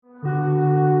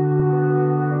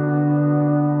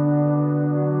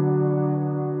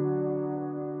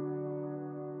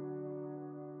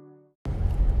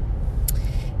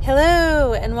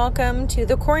and welcome to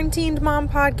the Quarantined Mom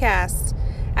Podcast.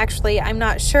 Actually, I'm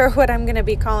not sure what I'm going to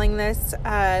be calling this.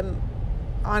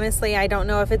 Honestly, I don't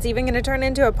know if it's even going to turn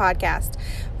into a podcast,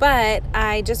 but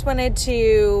I just wanted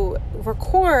to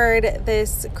record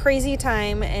this crazy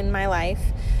time in my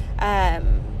life.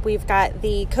 We've got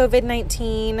the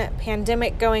COVID-19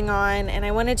 pandemic going on, and I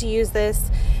wanted to use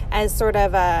this as sort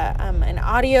of an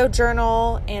audio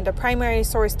journal and a primary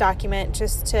source document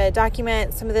just to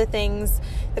document some of the things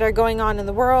that are going on in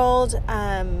the world,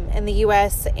 in the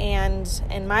U.S., and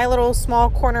in my little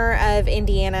small corner of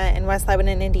Indiana, in West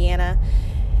Lebanon, Indiana.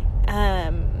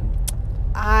 I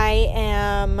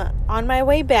am on my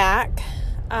way back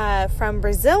from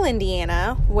Brazil,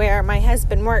 Indiana, where my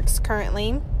husband works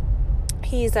currently.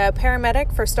 He's a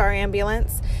paramedic for Star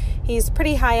Ambulance. He's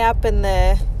pretty high up in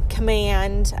the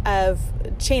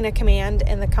chain of command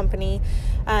in the company.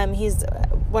 He's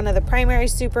one of the primary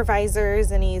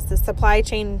supervisors, and he's the supply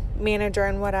chain manager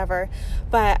and whatever.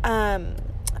 But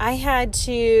I had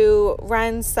to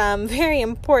run some very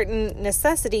important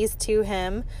necessities to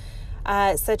him,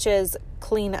 such as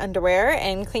clean underwear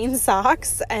and clean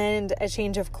socks and a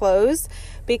change of clothes,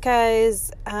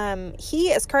 because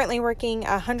he is currently working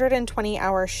a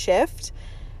 120-hour shift.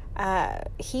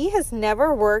 He has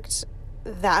never worked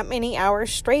that many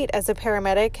hours straight as a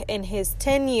paramedic in his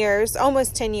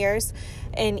almost 10 years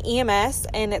in EMS.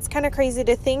 And it's kind of crazy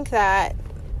to think that,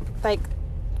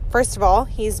 first of all,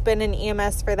 he's been in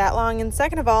EMS for that long. And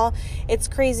second of all, it's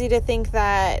crazy to think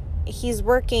that he's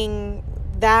working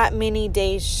that many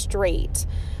days straight.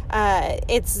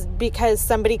 It's because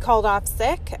somebody called off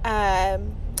sick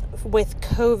with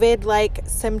COVID-like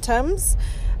symptoms.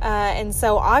 And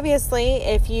so obviously,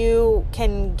 if you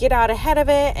can get out ahead of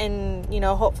it and,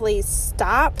 hopefully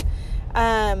stop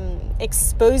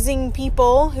exposing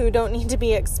people who don't need to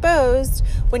be exposed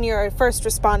when you're a first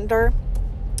responder,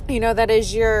 that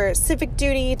is your civic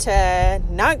duty to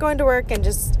not go into work and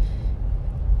just,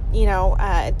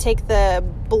 take the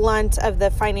blunt of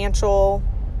the financial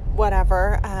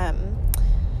whatever,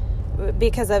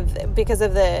 because of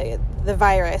the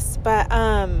virus. But,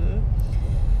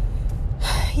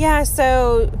 yeah,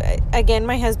 so again,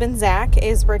 my husband, Zach,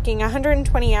 is working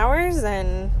 120 hours,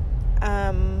 and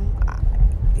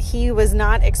he was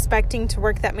not expecting to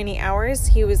work that many hours.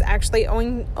 He was actually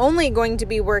only going to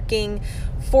be working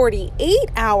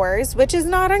 48 hours, which is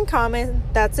not uncommon.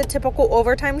 That's a typical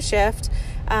overtime shift.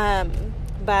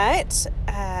 But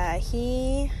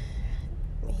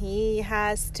he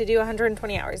has to do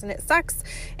 120 hours, and it sucks,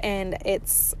 and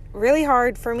it's really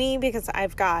hard for me because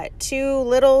I've got two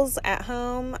littles at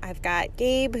home. I've got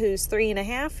Gabe, who's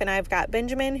 3.5, and I've got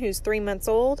Benjamin, who's 3 months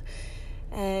old,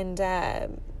 and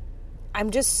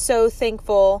I'm just so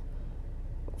thankful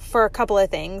for a couple of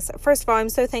things. First of all, I'm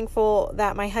so thankful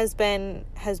that my husband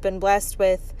has been blessed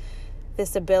with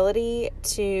this ability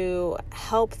to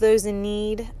help those in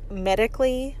need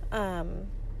medically.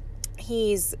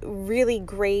 He's really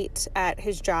great at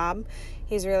his job.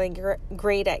 He's really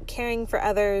great at caring for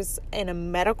others in a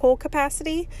medical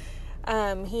capacity.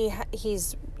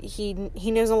 He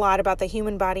knows a lot about the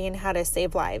human body and how to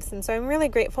save lives. And so I'm really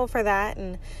grateful for that.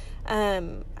 And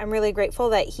I'm really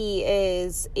grateful that he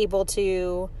is able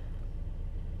to,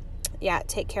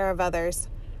 take care of others.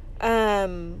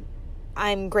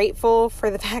 I'm grateful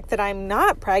for the fact that I'm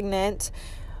not pregnant,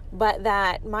 but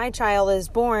that my child is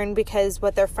born, because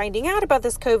what they're finding out about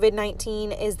this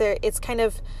COVID-19 is it's kind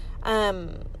of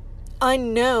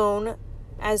unknown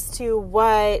as to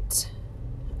what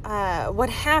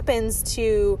happens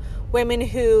to women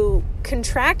who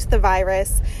contract the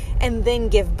virus and then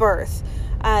give birth.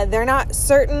 They're not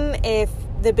certain if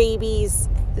the babies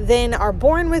then are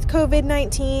born with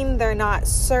COVID-19. They're not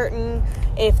certain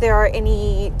if there are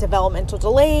any developmental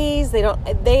delays.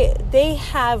 They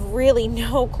have really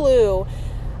no clue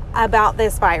about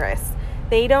this virus.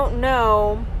 They don't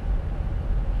know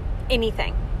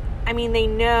anything. I mean, they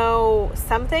know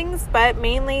some things, but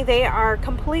mainly they are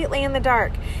completely in the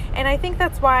dark. And I think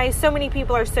that's why so many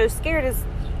people are so scared, is,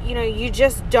 you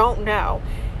just don't know.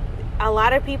 A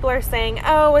lot of people are saying,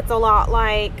 oh, it's a lot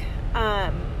like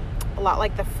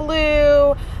the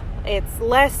flu. It's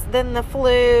less than the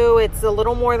flu. It's a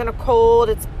little more than a cold.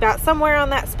 It's about somewhere on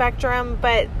that spectrum,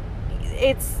 but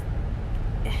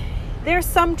there's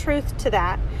some truth to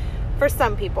that for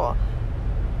some people,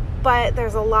 but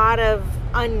there's a lot of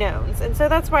unknowns. And so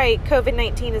that's why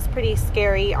COVID-19 is pretty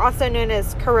scary, also known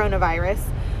as coronavirus.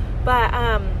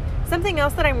 But something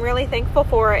else that I'm really thankful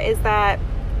for is that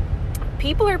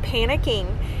people are panicking.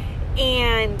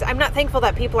 And I'm not thankful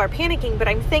that people are panicking, but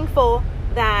I'm thankful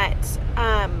that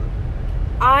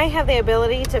I have the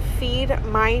ability to feed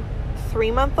my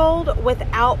 3-month-old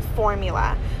without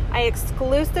formula. I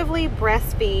exclusively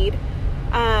breastfeed.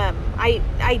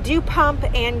 I do pump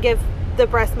and give the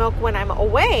breast milk when I'm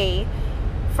away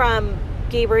from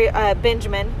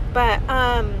Benjamin, but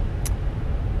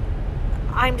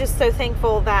I'm just so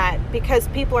thankful that because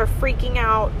people are freaking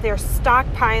out, they're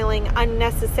stockpiling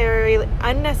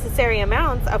unnecessary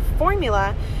amounts of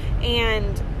formula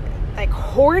and like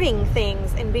hoarding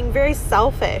things and being very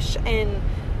selfish, and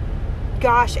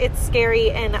gosh, it's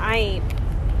scary. And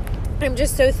I'm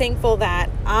just so thankful that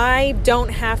I don't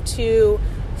have to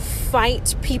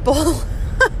fight people.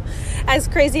 As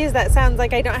crazy as that sounds,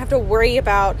 like I don't have to worry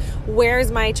about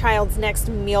where's my child's next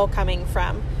meal coming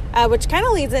from, which kind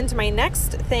of leads into my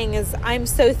next thing. Is I'm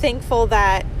so thankful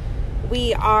that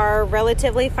we are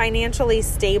relatively financially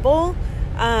stable.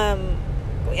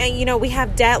 We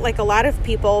have debt like a lot of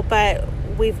people, but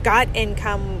we've got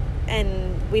income,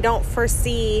 and we don't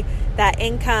foresee that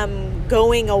income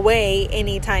going away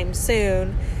anytime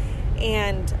soon.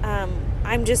 And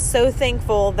I'm just so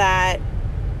thankful that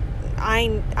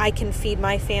I can feed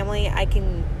my family. I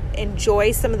can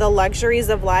enjoy some of the luxuries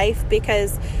of life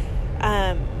because,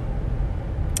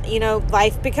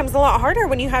 life becomes a lot harder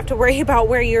when you have to worry about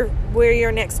where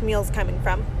your next meal's coming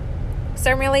from. So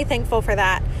I'm really thankful for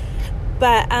that.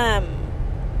 But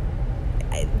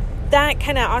that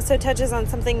kind of also touches on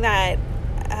something that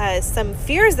some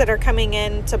fears that are coming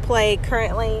into play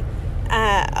currently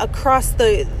across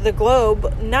the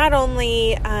globe. Not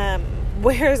only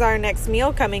where's our next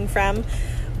meal coming from,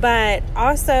 but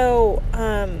also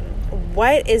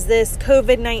what is this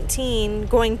COVID-19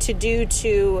 going to do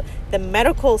to the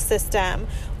medical system?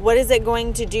 What is it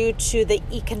going to do to the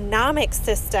economic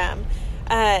system?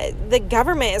 The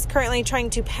government is currently trying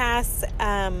to pass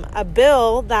a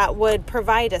bill that would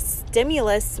provide a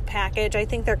stimulus package. I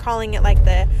think they're calling it like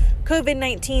the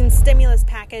COVID-19 stimulus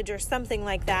package or something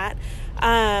like that,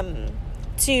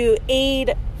 to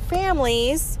aid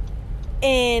families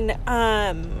in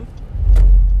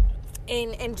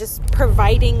just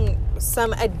providing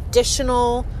some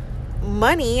additional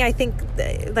money. I think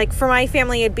like for my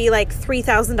family, it'd be like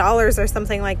 $3,000 or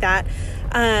something like that.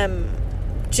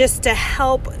 Just to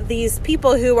help these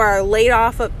people who are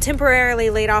temporarily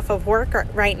laid off of work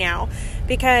right now,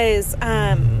 because,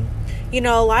 a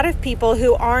lot of people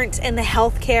who aren't in the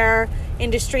healthcare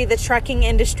industry, the trucking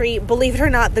industry, believe it or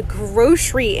not, the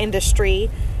grocery industry,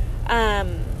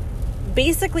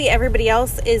 basically everybody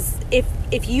else is,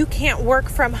 if you can't work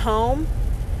from home,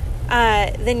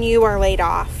 then you are laid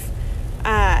off.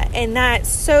 And that's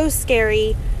so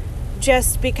scary.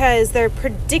 Just because they're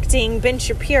predicting, Ben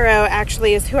Shapiro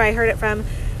actually is who I heard it from,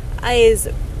 is,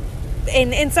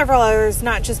 and several others,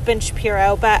 not just Ben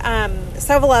Shapiro, but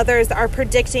several others are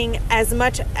predicting as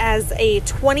much as a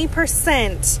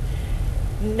 20%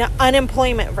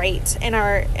 unemployment rate in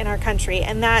our country.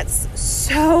 And that's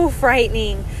so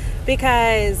frightening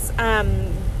because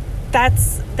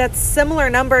that's similar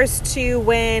numbers to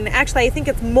when, actually I think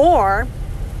it's more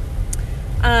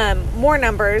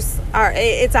numbers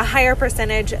it's a higher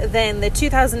percentage than the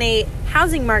 2008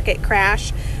 housing market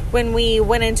crash when we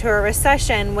went into a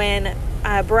recession when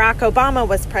Barack Obama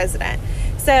was president.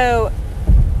 So,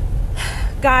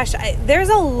 gosh, there's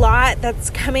a lot that's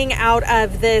coming out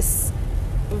of this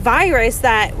virus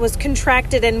that was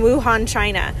contracted in Wuhan,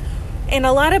 China. And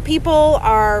a lot of people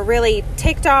are really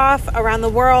ticked off around the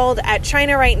world at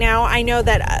China right now. I know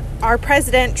that our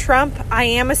president, Trump, I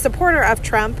am a supporter of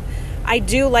Trump. I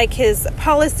do like his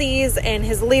policies and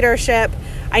his leadership.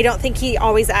 I don't think he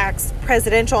always acts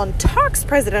presidential and talks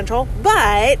presidential,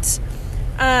 but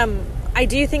I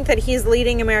do think that he's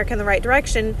leading America in the right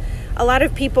direction. A lot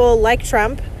of people like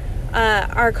Trump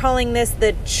are calling this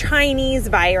the Chinese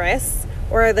virus,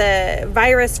 or the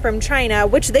virus from China,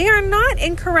 which they are not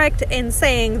incorrect in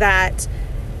saying that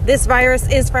this virus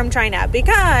is from China,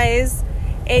 because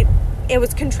it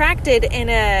was contracted in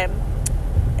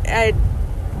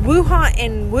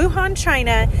Wuhan,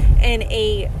 China, in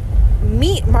a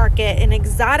meat market, an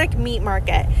exotic meat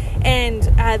market. And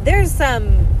there's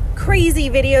some crazy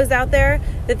videos out there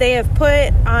that they have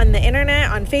put on the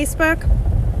internet, on Facebook,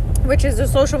 which is a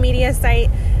social media site,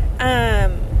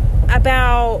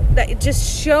 about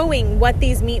just showing what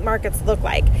these meat markets look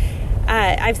like.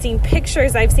 I've seen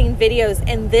pictures, I've seen videos,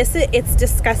 and it's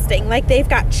disgusting. Like, they've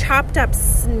got chopped up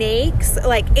snakes,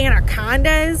 like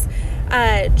anacondas,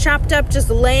 chopped up, just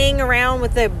laying around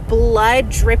with the blood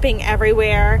dripping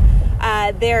everywhere.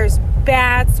 There's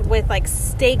bats with like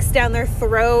steaks down their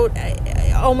throat,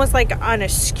 almost like on a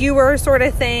skewer sort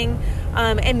of thing.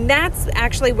 And that's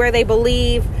actually where they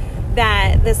believe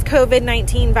that this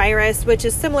COVID-19 virus, which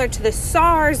is similar to the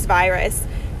SARS virus,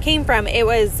 came from. It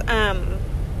was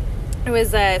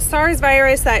a SARS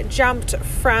virus that jumped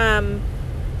from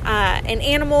an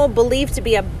animal believed to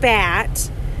be a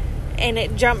bat, and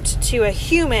it jumped to a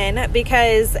human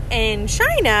because in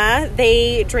China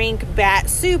they drink bat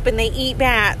soup and they eat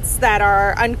bats that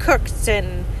are uncooked,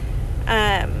 and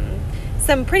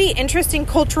some pretty interesting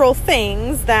cultural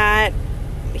things that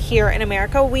here in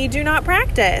America we do not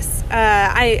practice.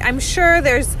 I'm sure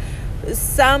there's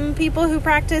some people who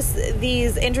practice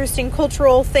these interesting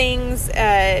cultural things,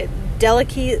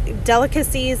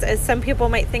 delicacies, as some people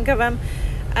might think of them,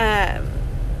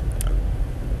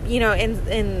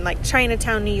 in like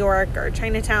Chinatown, New York, or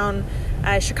Chinatown,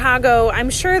 Chicago. I'm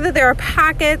sure that there are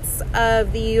pockets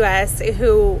of the U.S.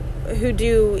 who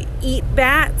do eat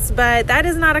bats, but that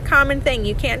is not a common thing.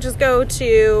 You can't just go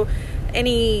to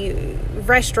any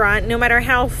restaurant, no matter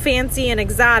how fancy and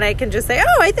exotic, and just say,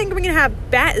 "Oh, I think I'm going to have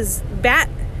bat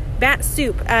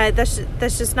soup."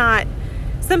 That's just not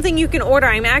something you can order.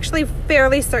 I'm actually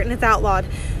fairly certain it's outlawed,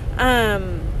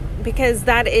 because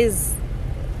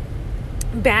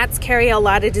bats carry a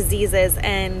lot of diseases,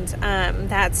 and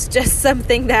that's just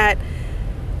something that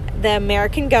the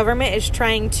American government is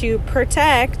trying to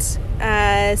protect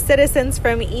citizens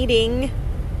from eating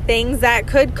things that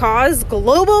could cause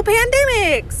global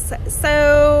pandemics.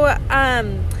 So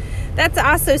that's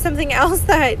also something else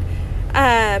that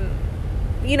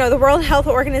the World Health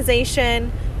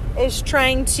Organization is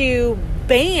trying to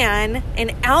ban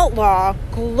and outlaw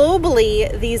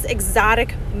globally these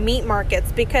exotic meat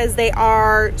markets because they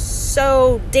are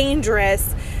so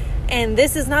dangerous. And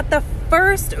this is not the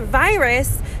first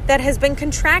virus that has been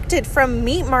contracted from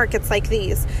meat markets like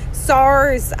these.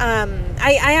 SARS,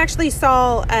 I actually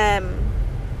saw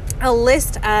a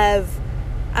list of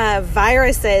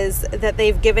viruses that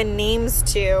they've given names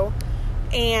to,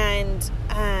 and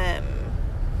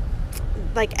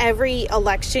like every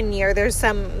election year there's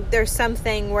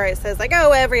something where it says like,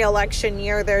 oh, every election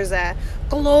year there's a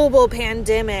global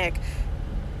pandemic,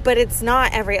 but it's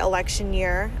not every election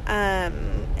year.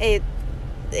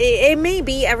 It may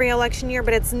be every election year,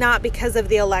 but it's not because of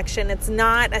the election. It's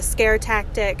not a scare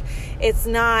tactic. It's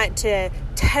not to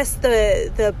test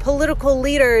the political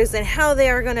leaders and how they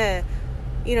are going to,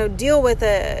 deal with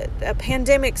a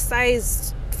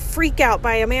pandemic-sized freak out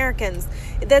by Americans.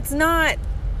 It's not.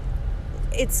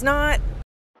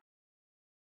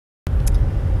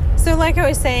 So like I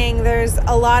was saying, there's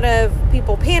a lot of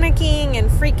people panicking and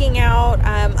freaking out.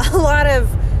 A lot of,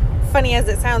 funny as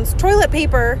it sounds, toilet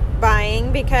paper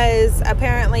buying, because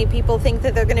apparently people think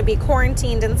that they're going to be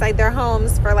quarantined inside their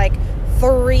homes for like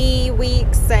 3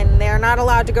 weeks and they're not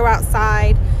allowed to go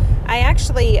outside. I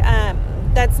actually,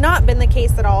 that's not been the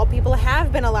case at all. People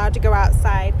have been allowed to go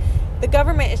outside. The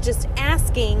government is just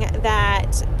asking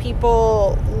that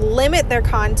people limit their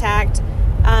contact,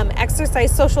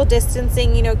 exercise social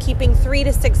distancing, keeping 3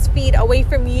 to 6 feet away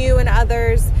from you and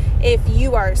others. If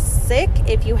you are sick,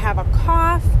 if you have a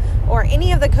cough or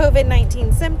any of the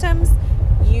COVID-19 symptoms,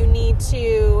 you need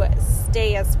to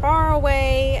stay as far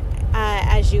away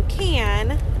as you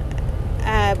can,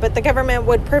 but the government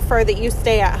would prefer that you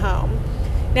stay at home.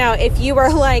 Now, if you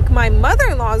are like my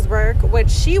mother-in-law's work,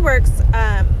 which she works,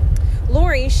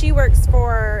 Lori, she works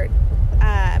for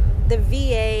the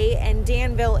VA in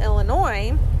Danville,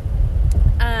 Illinois.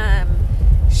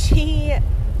 She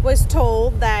was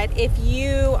told that if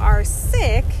you are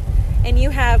sick and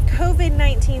you have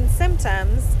COVID-19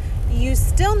 symptoms, you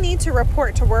still need to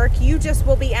report to work. You just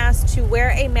will be asked to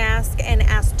wear a mask and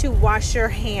asked to wash your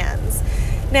hands.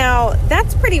 Now,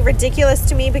 that's pretty ridiculous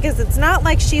to me because it's not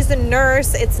like she's a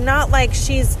nurse. It's not like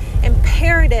she's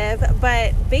imperative,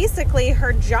 but basically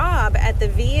her job at the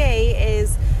VA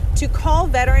is to call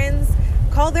veterans,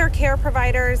 call their care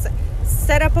providers,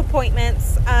 set up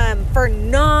appointments for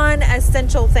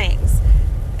non-essential things,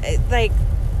 like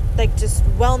just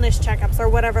wellness checkups or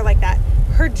whatever like that.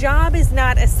 Her job is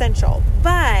not essential,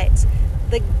 but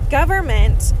the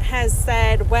government has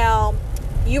said, well,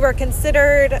 you are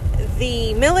considered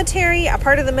the military, a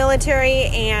part of the military,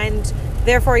 and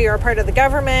therefore you're a part of the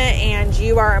government, and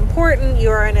you are important.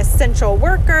 You are an essential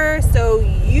worker, so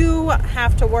you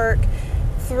have to work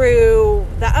through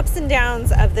the ups and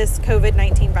downs of this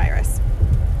COVID-19 virus.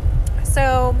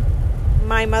 So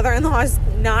my mother-in-law is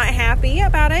not happy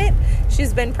about it.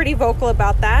 She's been pretty vocal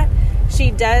about that. She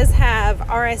does have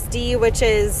RSD, which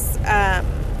is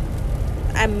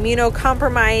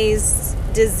immunocompromised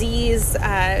disease.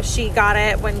 She got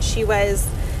it when she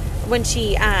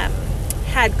had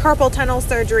carpal tunnel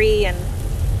surgery, and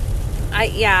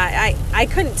I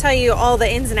couldn't tell you all the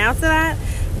ins and outs of that,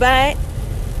 but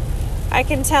I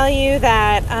can tell you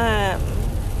that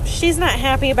she's not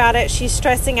happy about it. She's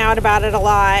stressing out about it a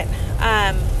lot.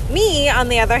 Me, on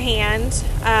the other hand,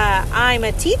 I'm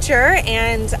a teacher,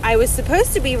 and I was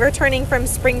supposed to be returning from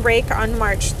spring break on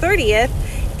March 30th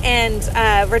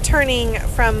and returning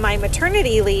from my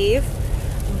maternity leave.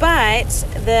 But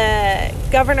the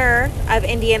governor of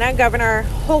Indiana, Governor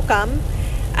Holcomb,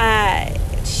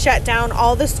 shut down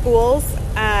all the schools,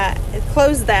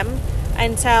 closed them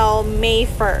until May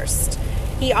 1st.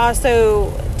 He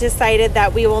also decided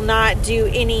that we will not do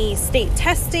any state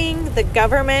testing.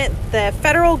 The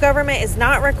federal government is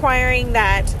not requiring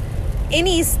that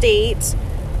any state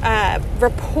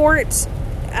report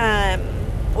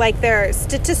like their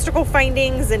statistical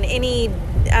findings and any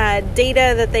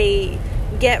data that they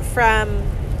get from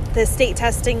the state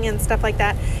testing and stuff like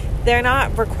that. They're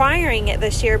not requiring it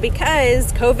this year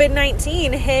because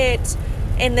COVID-19 hit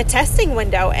in the testing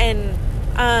window. And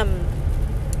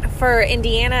for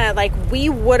Indiana, like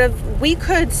we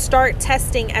could start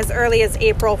testing as early as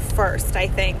April 1st, I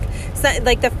think. So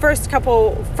like the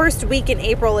first week in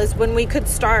April is when we could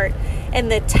start,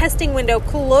 and the testing window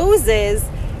closes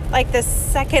like the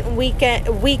second week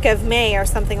of May or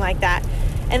something like that.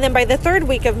 And then by the third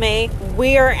week of May,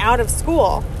 we're out of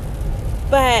school.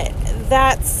 But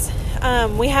that's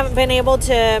we haven't been able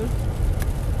to.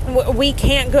 We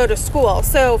can't go to school.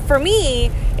 So for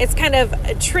me, it's kind of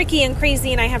tricky and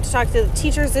crazy, and I have to talk to the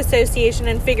Teachers Association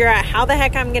and figure out how the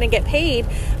heck I'm going to get paid.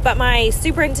 But my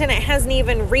superintendent hasn't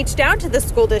even reached out to the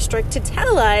school district to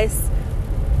tell us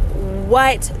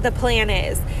what the plan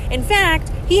is. In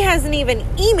fact, he hasn't even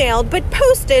emailed, but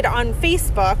posted on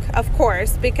Facebook, of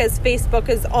course, because Facebook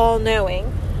is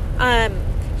all-knowing.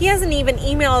 He hasn't even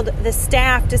emailed the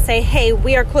staff to say, hey,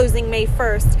 we are closing May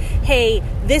 1st. Hey,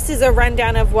 this is a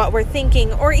rundown of what we're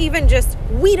thinking. Or even just,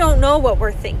 we don't know what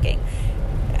we're thinking.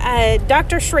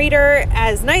 Dr. Schrader,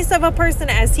 as nice of a person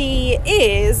as he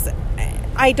is,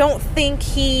 I don't think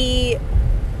he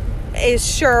is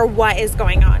sure what is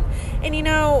going on. And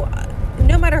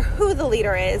no matter who the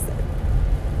leader is,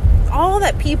 all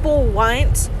that people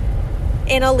want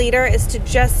in a leader is to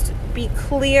just be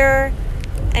clear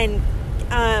and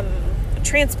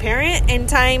transparent in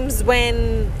times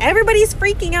when everybody's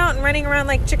freaking out and running around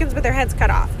like chickens with their heads cut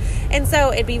off. And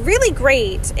so it'd be really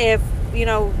great if,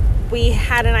 we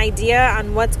had an idea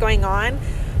on what's going on,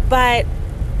 but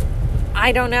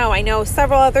I don't know. I know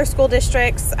several other school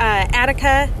districts,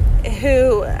 Attica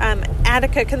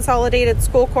Consolidated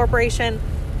School Corporation,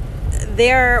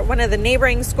 they're one of the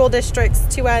neighboring school districts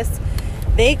to us.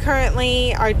 They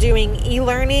currently are doing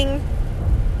e-learning.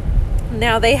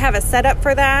 Now they have a setup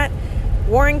for that.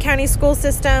 Warren County School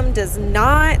System does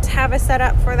not have a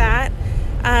setup for that.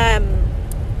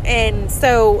 And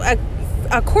so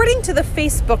according to the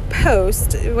Facebook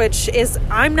post, which is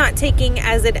I'm not taking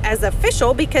as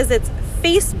official because it's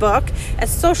Facebook, a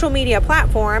social media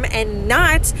platform, and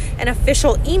not an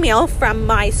official email from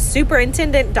my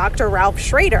superintendent, Dr. Ralph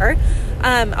Schrader.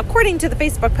 According to the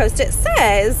Facebook post, it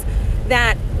says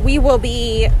that we will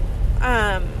be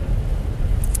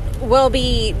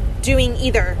doing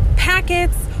either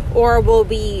packets or we'll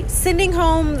be sending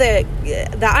home the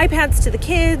iPads to the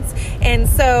kids. And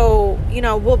so,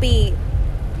 we'll be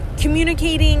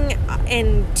communicating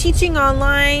and teaching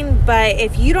online, but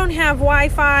if you don't have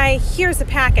Wi-Fi, here's a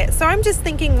packet. So I'm just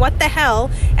thinking, what the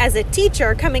hell, as a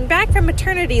teacher coming back from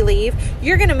maternity leave,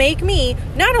 you're going to make me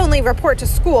not only report to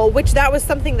school, which that was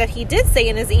something that he did say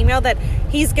in his email, that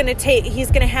he's going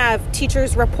to have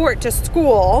teachers report to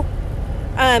school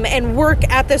and work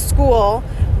at the school,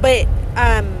 but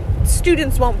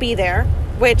students won't be there,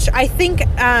 which I think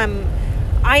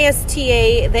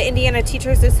ISTA, the Indiana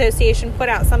Teachers Association, put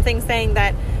out something saying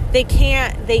that they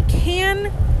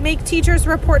can make teachers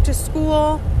report to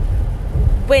school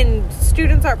when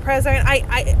students are present.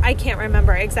 I can't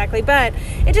remember exactly, but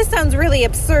it just sounds really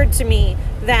absurd to me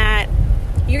that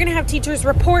you're going to have teachers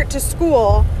report to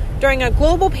school during a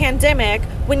global pandemic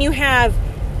when you have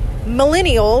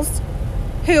millennials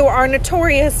who are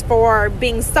notorious for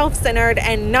being self-centered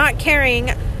and not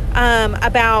caring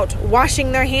about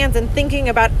washing their hands and thinking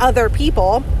about other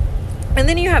people. And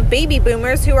then you have baby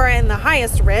boomers who are in the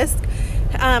highest risk.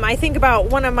 I think about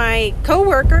one of my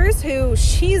coworkers who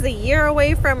she's a year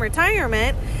away from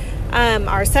retirement.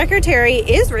 Our secretary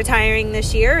is retiring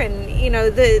this year, and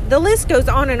the list goes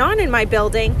on in my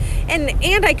building,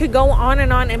 and I could go on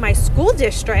in my school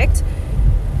district.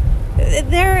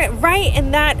 They're right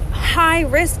in that high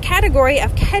risk category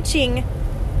of catching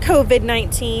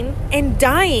COVID-19 and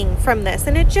dying from this.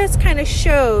 And it just kind of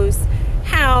shows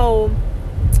how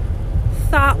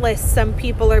thoughtless some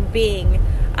people are being,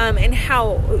 and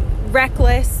how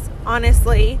reckless,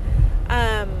 honestly,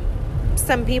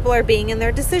 some people are being in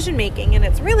their decision making, and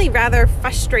it's really rather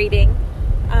frustrating.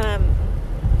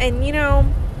 And you know,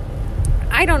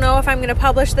 I don't know if I'm going to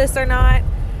publish this or not,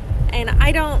 and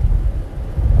I don't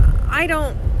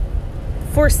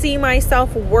foresee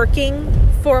myself working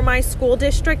for my school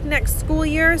district next school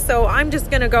year, so I'm just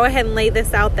going to go ahead and lay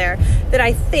this out there, that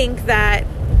I think that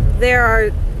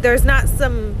there's not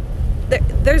a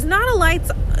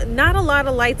lot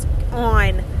of lights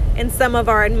on in some of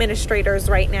our administrators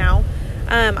right now.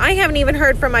 I haven't even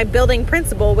heard from my building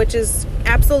principal, which is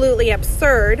absolutely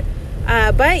absurd.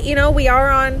 But you know, we are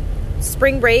on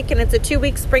spring break, and it's a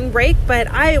 2-week spring break, but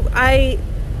I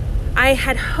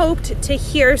had hoped to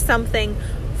hear something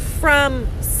from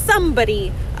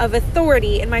somebody of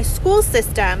authority in my school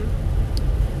system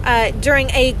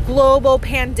during a global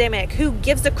pandemic. Who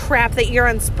gives a crap that you're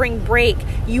on spring break?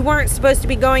 You weren't supposed to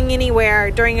be going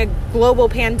anywhere during a global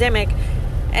pandemic.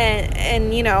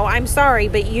 And you know, I'm sorry,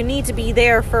 but you need to be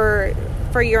there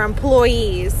for your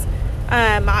employees.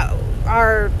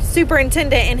 Our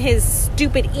superintendent in his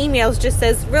stupid emails just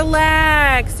says,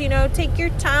 relax, you know, take your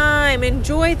time,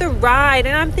 enjoy the ride.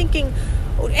 And I'm thinking,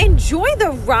 enjoy the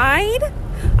ride?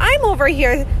 I'm over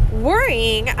here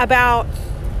worrying about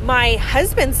my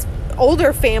husband's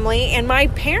older family and my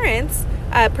parents,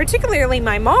 particularly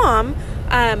my mom,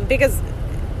 because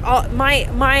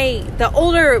the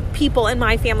older people in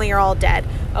my family are all dead.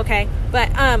 Okay. But,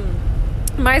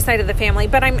 my side of the family,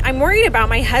 but I'm worried about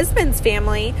my husband's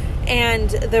family and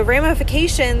the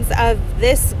ramifications of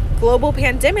this global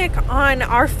pandemic on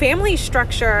our family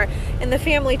structure and the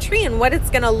family tree, and what it's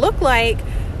going to look like,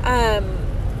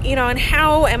 you know, and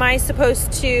how am I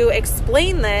supposed to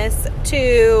explain this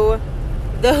to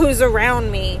those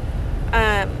around me?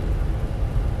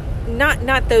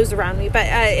 Not those around me, but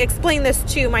explain this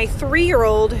to my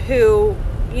 3-year-old who,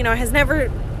 you know, has never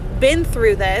been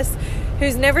through this,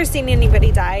 who's never seen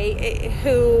anybody die,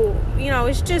 who, you know,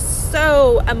 is just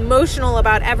so emotional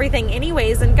about everything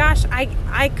anyways. And gosh,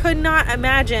 I could not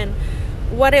imagine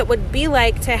what it would be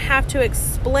like to have to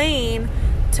explain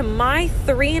to my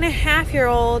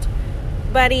 3.5-year-old,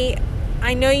 buddy,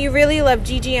 I know you really love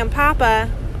Gigi and Papa,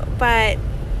 but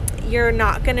you're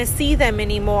not going to see them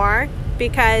anymore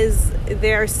because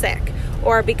they're sick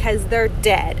or because they're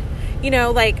dead. You know,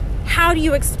 like, how do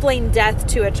you explain death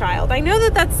to a child? I know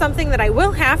that that's something that I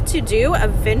will have to do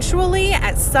eventually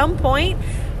at some point,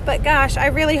 but gosh, I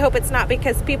really hope it's not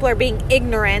because people are being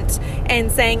ignorant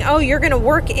and saying, oh, you're going to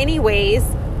work anyways.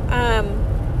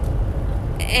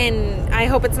 And I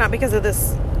hope it's not because of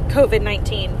this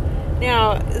COVID-19.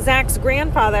 Now, Zach's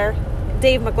grandfather,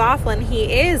 Dave McLaughlin,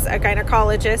 he is a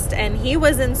gynecologist, and he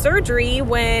was in surgery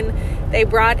when they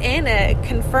brought in a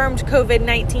confirmed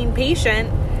COVID-19 patient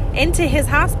into his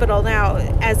hospital. Now,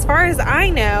 as far as I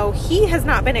know, he has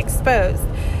not been exposed,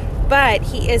 but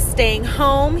he is staying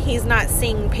home. He's not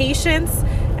seeing patients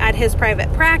at his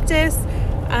private practice.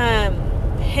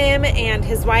 Him and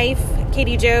his wife,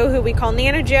 Katie Jo, who we call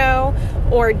Nana Jo,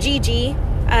 or Gigi,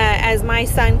 as my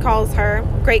son calls her,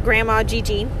 great grandma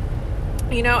Gigi.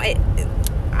 You know,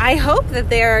 I hope that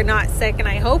they're not sick, and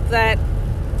I hope that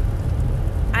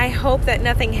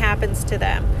nothing happens to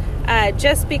them.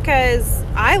 Just because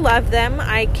I love them,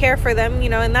 I care for them, you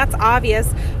know, and that's obvious.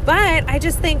 But I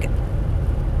just think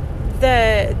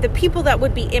the people that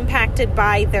would be impacted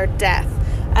by their death,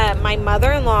 my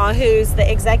mother-in-law, who's the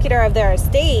executor of their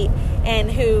estate,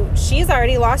 and who she's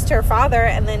already lost her father,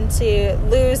 and then to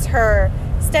lose her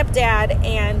stepdad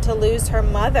and to lose her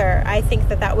mother, I think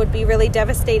that would be really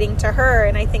devastating to her,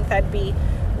 and I think that'd be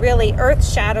really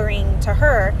earth-shattering to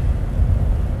her.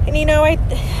 And you know,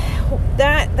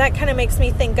 that kind of makes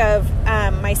me think of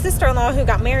my sister-in-law, who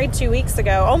got married 2 weeks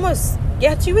ago,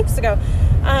 2 weeks ago,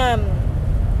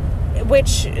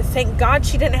 which thank God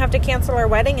she didn't have to cancel her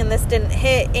wedding, and this didn't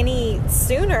hit any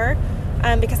sooner,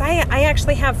 because I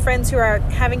actually have friends who are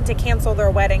having to cancel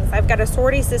their weddings. I've got a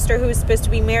sorority sister who was supposed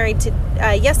to be married to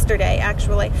yesterday,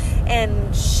 actually,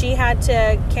 and she had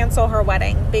to cancel her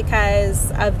wedding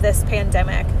because of this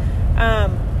pandemic.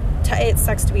 It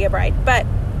sucks to be a bride, but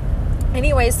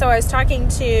anyway, so I was talking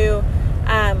to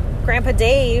Grandpa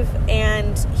Dave,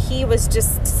 and he was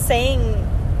just saying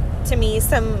to me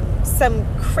some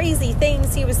crazy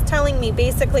things. He was telling me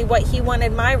basically what he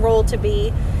wanted my role to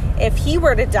be if he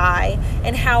were to die,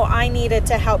 and how I needed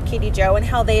to help Katie Jo, and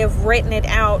how they have written it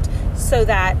out so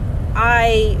that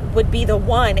I would be the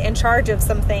one in charge of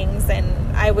some things,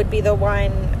 and I would be the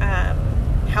one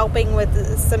helping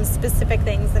with some specific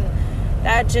things. And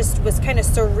that just was kind of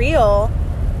surreal.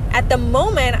 At the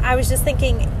moment, I was just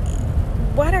thinking,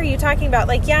 what are you talking about?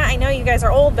 Like, yeah, I know you guys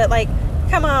are old, but like,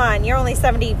 come on, you're only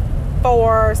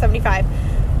 74 or 75.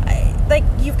 like,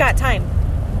 you've got time.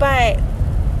 But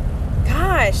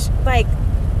gosh, like,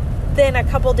 then a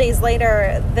couple days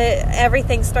later,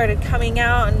 everything started coming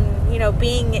out and,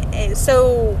 being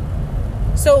so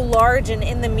large and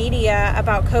in the media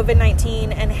about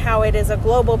COVID-19 and how it is a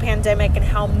global pandemic and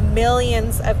how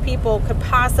millions of people could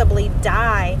possibly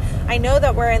die. I know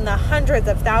that we're in the hundreds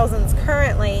of thousands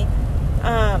currently.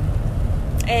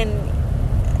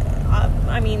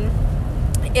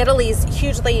 Italy's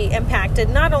hugely impacted,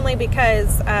 not only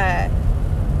because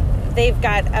they've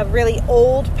got a really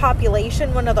old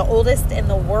population, one of the oldest in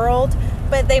the world,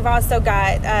 but they've also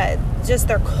got just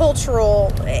their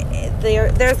cultural,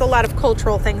 there's a lot of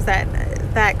cultural things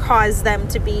that cause them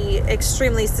to be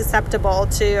extremely susceptible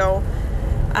to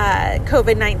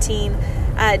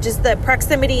COVID-19. Just the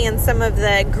proximity and some of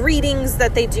the greetings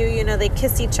that they do, they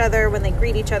kiss each other when they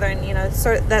greet each other and,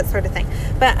 that sort of thing.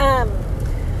 But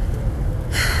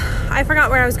I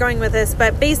forgot where I was going with this,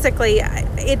 but basically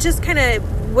it just kind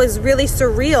of was really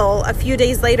surreal a few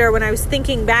days later when I was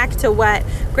thinking back to what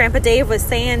Grandpa Dave was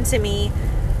saying to me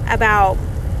about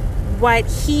what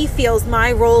he feels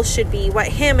my role should be, what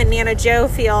him and Nana Joe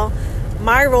feel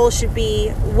my role should be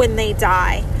when they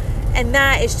die. And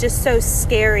that is just so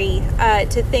scary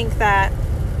to think that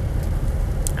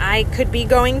I could be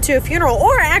going to a funeral,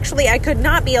 or actually I could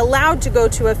not be allowed to go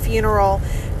to a funeral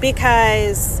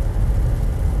because,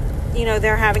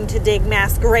 they're having to dig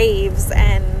mass graves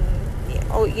and,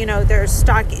 they're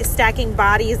stacking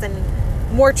bodies and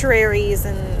mortuaries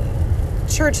and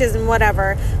churches and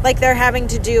whatever, like they're having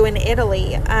to do in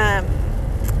Italy.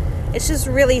 It's just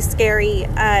really scary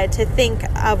to think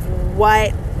of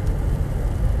what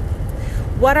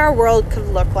our world could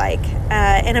look like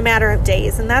in a matter of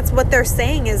days. And that's what they're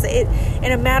saying is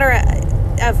in a matter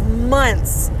of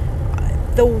months,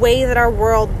 the way that our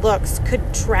world looks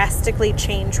could drastically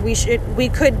change. We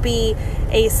could be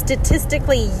a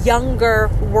statistically younger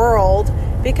world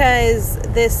because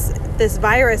this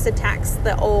virus attacks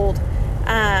the old,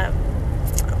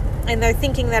 and they're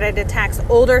thinking that it attacks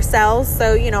older cells.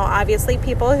 So, obviously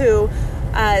people who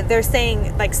they're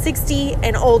saying like 60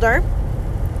 and older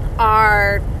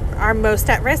are most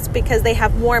at risk because they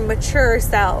have more mature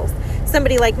cells.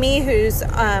 Somebody like me who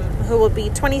will be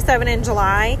 27 in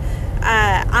July,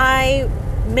 I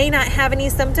may not have any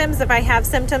symptoms. If I have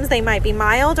symptoms, they might be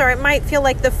mild or it might feel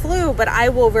like the flu, but I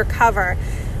will recover.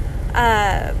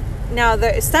 Now,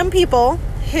 there's some people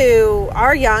who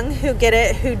are young who get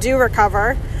it, who do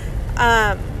recover,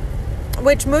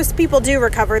 which most people do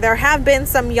recover. There have been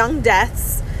some young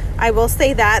deaths. I will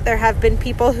say that. There have been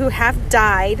people who have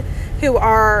died who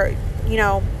are,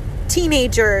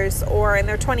 teenagers or in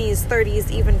their 20s,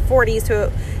 30s, even 40s who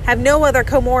have no other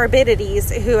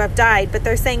comorbidities who have died. But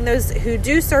they're saying those who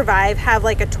do survive have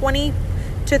like a 20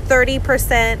 to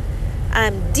 30%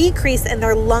 decrease in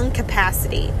their lung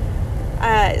capacity.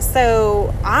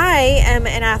 So I am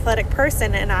an athletic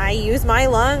person and I use my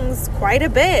lungs quite a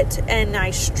bit and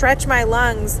I stretch my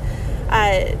lungs.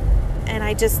 And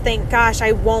I just think, gosh,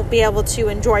 I won't be able to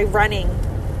enjoy running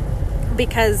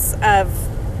because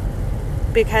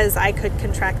I could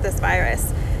contract this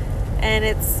virus. And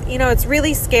it's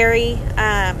really scary.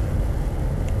 And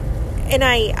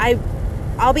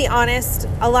I'll be honest,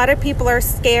 a lot of people are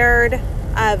scared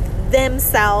of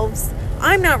themselves.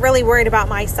 I'm not really worried about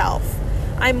myself.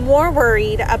 I'm more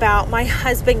worried about my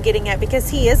husband getting it because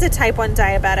he is a type 1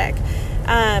 diabetic.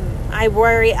 I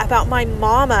worry about my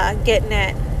mama getting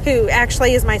it, who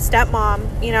actually is my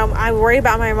stepmom. I worry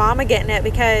about my mama getting it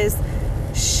because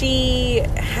she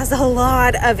has a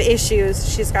lot of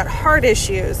issues. She's got heart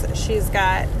issues. She's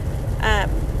got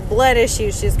blood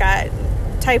issues. She's got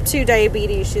type 2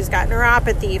 diabetes. She's got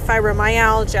neuropathy,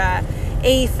 fibromyalgia,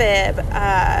 AFib,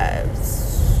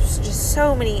 just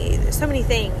so many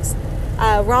things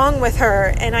wrong with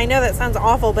her. And I know that sounds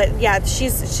awful, but yeah,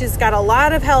 she's got a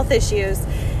lot of health issues.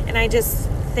 And I just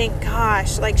think,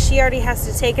 gosh, like she already has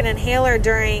to take an inhaler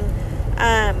during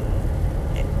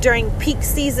peak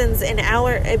seasons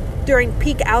during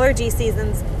peak allergy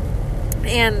seasons.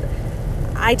 And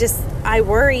I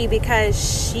worry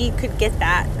because she could get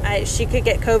that. She could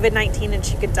get COVID-19 and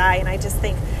she could die. And I just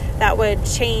think that would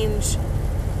change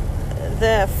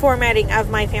the formatting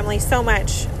of my family so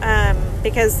much,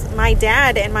 because my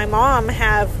dad and my mom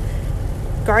have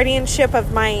guardianship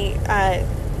of my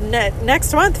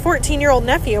next month 14-year-old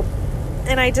nephew.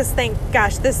 And I just think,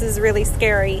 gosh, this is really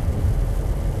scary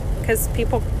because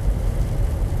people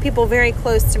very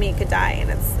close to me could die, and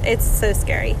it's so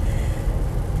scary.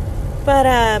 But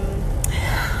I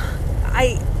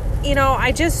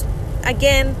just,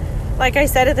 again, like I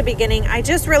said at the beginning, I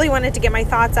just really wanted to get my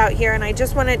thoughts out here, and I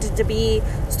just wanted it to be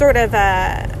sort of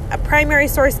a primary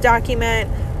source document,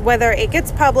 whether it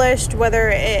gets published, whether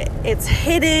it's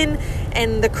hidden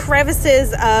in the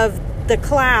crevices of the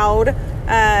cloud,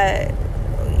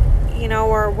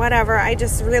 or whatever. I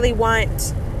just really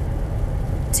want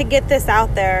to get this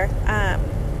out there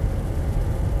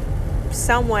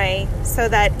some way, so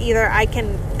that either I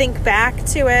can think back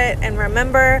to it and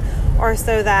remember, or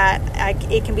so that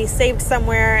it can be saved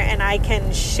somewhere and I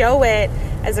can show it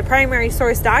as a primary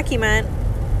source document,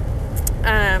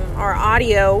 or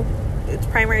audio. It's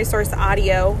primary source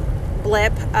audio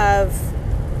blip of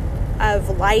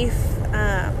life,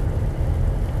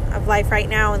 right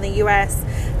now in the U.S.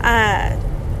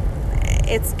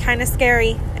 It's kind of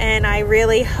scary, and I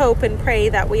really hope and pray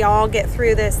that we all get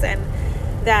through this, and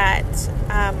that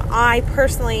I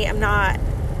personally am not,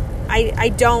 I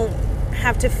don't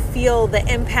have to feel the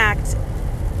impact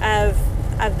of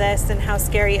this and how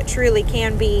scary it truly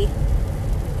can be.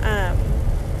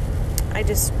 I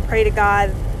just pray to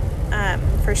God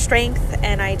for strength,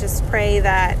 and I just pray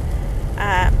that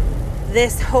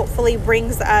this hopefully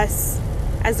brings us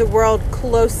as a world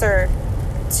closer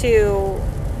to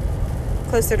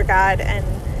God, and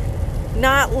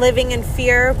not living in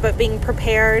fear, but being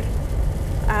prepared.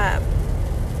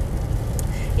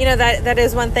 That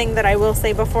is one thing that I will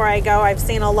say before I go. I've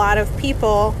seen a lot of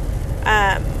people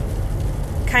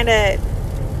kind of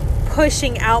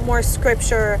pushing out more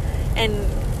scripture and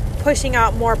pushing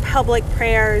out more public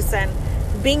prayers and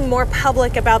being more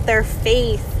public about their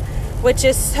faith, which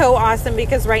is so awesome,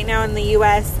 because right now in the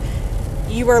U.S.,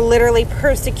 you are literally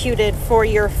persecuted for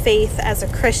your faith as a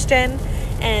Christian,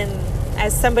 and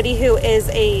as somebody who is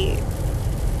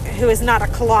not a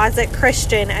closet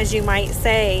Christian, as you might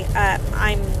say.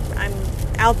 I'm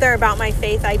out there about my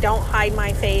faith. I don't hide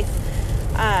my faith.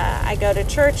 I go to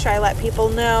church. I let people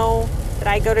know that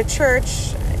I go to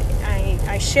church.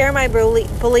 I share my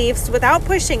beliefs without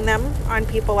pushing them on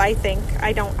people. I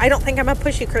don't think I'm a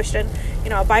pushy Christian,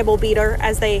 a Bible beater,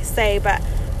 as they say, but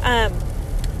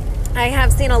I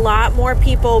have seen a lot more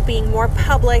people being more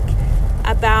public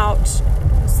about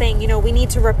saying, we need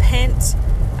to repent.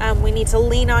 We need to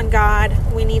lean on God.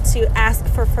 We need to ask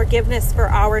for forgiveness for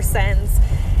our sins.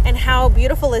 And how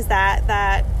beautiful is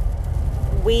that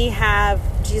we have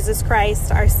Jesus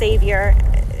Christ, our Savior,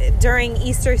 during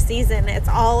Easter season. It's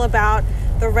all about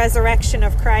the resurrection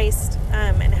of Christ,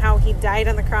 and how he died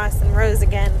on the cross and rose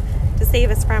again to save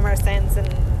us from our sins.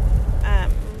 And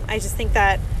I just think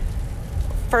that,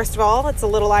 first of all, it's a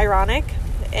little ironic,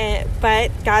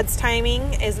 but God's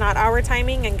timing is not our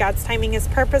timing, and God's timing is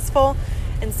purposeful.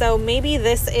 And so maybe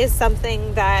this is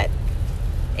something that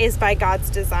is by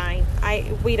God's design.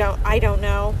 I don't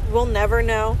know. We'll never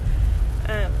know.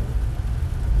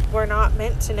 We're not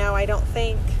meant to know, I don't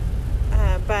think.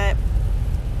 But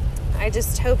I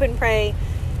just hope and pray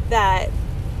that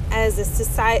as a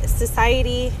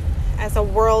society, as a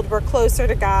world, we're closer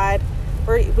to God.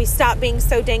 We stop being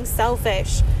so dang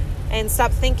selfish and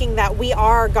stop thinking that we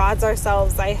are gods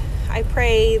ourselves. I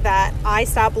pray that I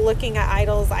stop looking at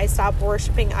idols. I stop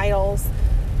worshiping idols.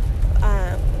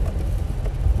 And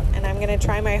I'm going to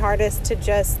try my hardest to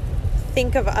just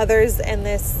think of others in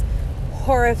this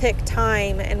horrific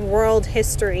time in world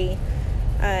history,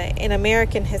 in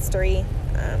American history.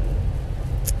 And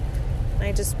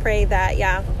I just pray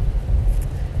that,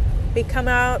 we come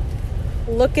out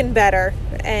looking better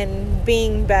and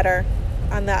being better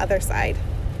on the other side,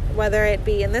 whether it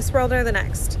be in this world or the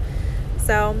next.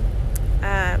 So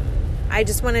I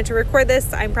just wanted to record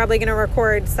this. I'm probably going to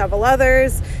record several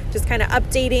others, just kind of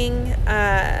updating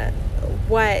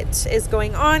what is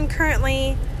going on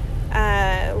currently,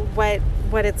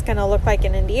 what it's going to look like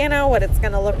in Indiana, what it's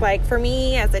going to look like for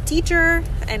me as a teacher,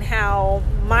 and how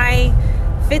my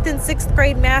 5th and 6th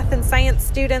grade math and science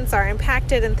students are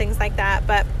impacted and things like that.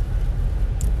 But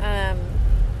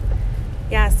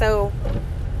so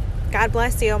God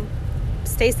bless you.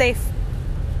 Stay safe.